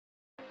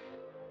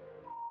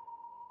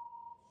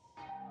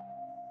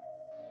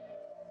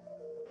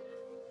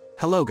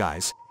Hello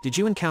guys, did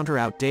you encounter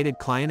outdated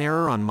client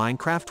error on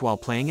Minecraft while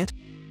playing it?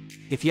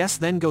 If yes,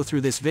 then go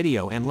through this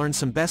video and learn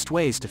some best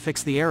ways to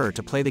fix the error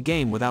to play the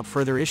game without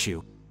further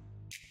issue.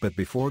 But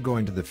before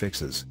going to the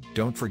fixes,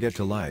 don't forget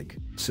to like,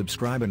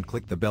 subscribe and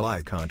click the bell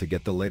icon to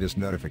get the latest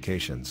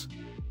notifications.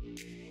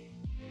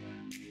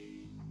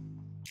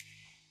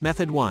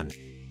 Method 1.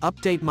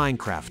 Update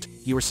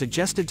Minecraft. You are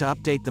suggested to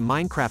update the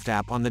Minecraft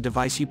app on the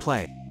device you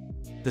play.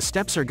 The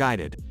steps are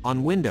guided.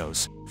 On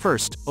Windows,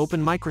 first,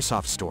 open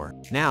Microsoft Store.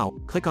 Now,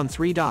 click on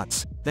 3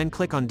 dots, then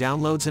click on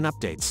Downloads and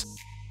Updates.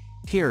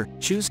 Here,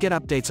 choose Get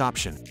Updates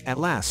option. At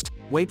last,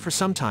 wait for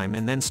some time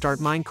and then start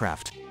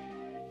Minecraft.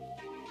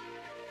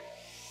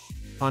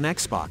 On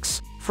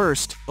Xbox,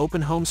 first,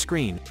 open Home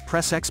Screen,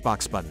 press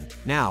Xbox button.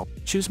 Now,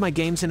 choose My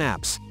Games and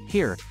Apps.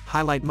 Here,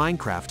 highlight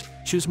Minecraft,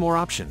 choose More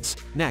options.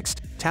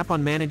 Next, tap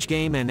on Manage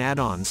Game and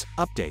Add-ons,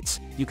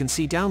 Updates. You can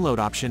see Download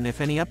option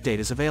if any update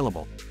is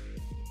available.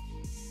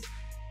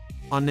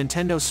 On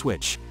Nintendo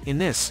Switch, in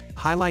this,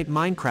 highlight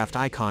Minecraft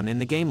icon in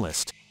the game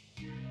list.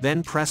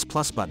 Then press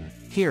plus button.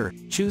 Here,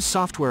 choose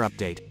Software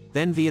Update,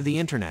 then via the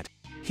internet.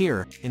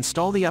 Here,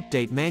 install the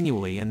update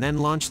manually and then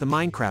launch the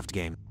Minecraft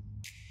game.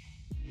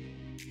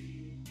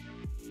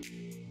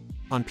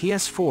 On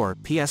PS4,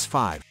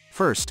 PS5,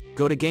 first,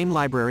 go to Game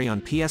Library on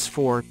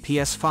PS4,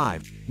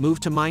 PS5, move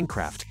to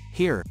Minecraft.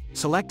 Here,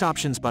 select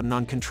Options button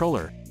on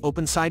controller,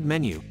 open side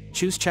menu,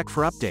 choose Check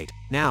for Update.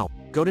 Now,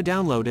 go to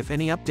Download if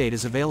any update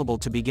is available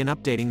to begin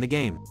updating the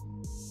game.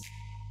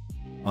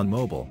 On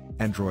mobile,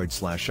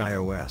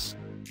 Android/iOS.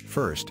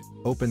 First,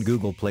 open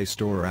Google Play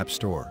Store or App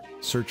Store,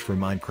 search for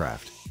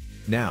Minecraft.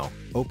 Now,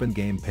 open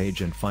Game page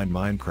and find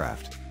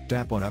Minecraft,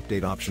 tap on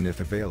Update option if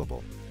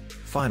available.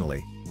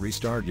 Finally,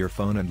 restart your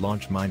phone and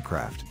launch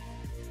Minecraft.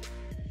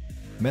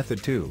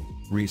 Method 2.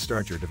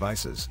 Restart your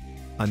devices.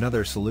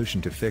 Another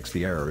solution to fix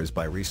the error is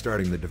by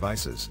restarting the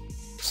devices.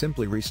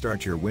 Simply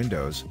restart your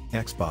Windows,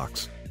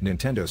 Xbox,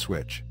 Nintendo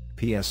Switch,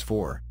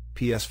 PS4,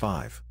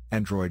 PS5,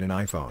 Android and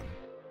iPhone.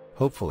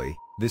 Hopefully,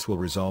 this will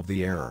resolve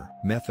the error.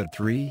 Method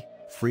 3.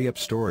 Free up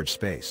storage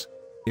space.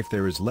 If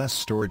there is less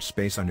storage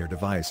space on your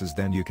devices,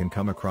 then you can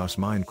come across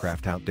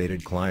Minecraft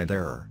outdated client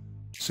error.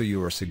 So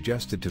you are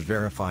suggested to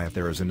verify if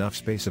there is enough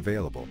space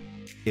available.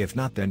 If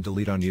not, then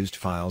delete unused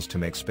files to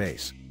make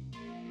space.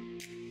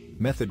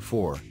 Method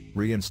 4.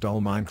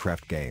 Reinstall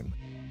Minecraft game.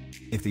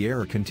 If the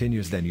error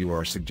continues, then you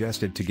are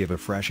suggested to give a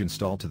fresh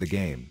install to the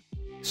game.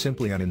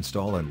 Simply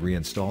uninstall and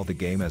reinstall the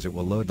game, as it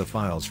will load the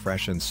files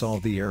fresh and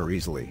solve the error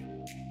easily.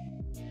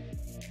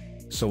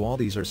 So all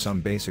these are some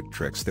basic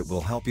tricks that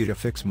will help you to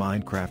fix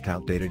Minecraft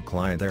outdated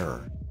client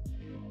error.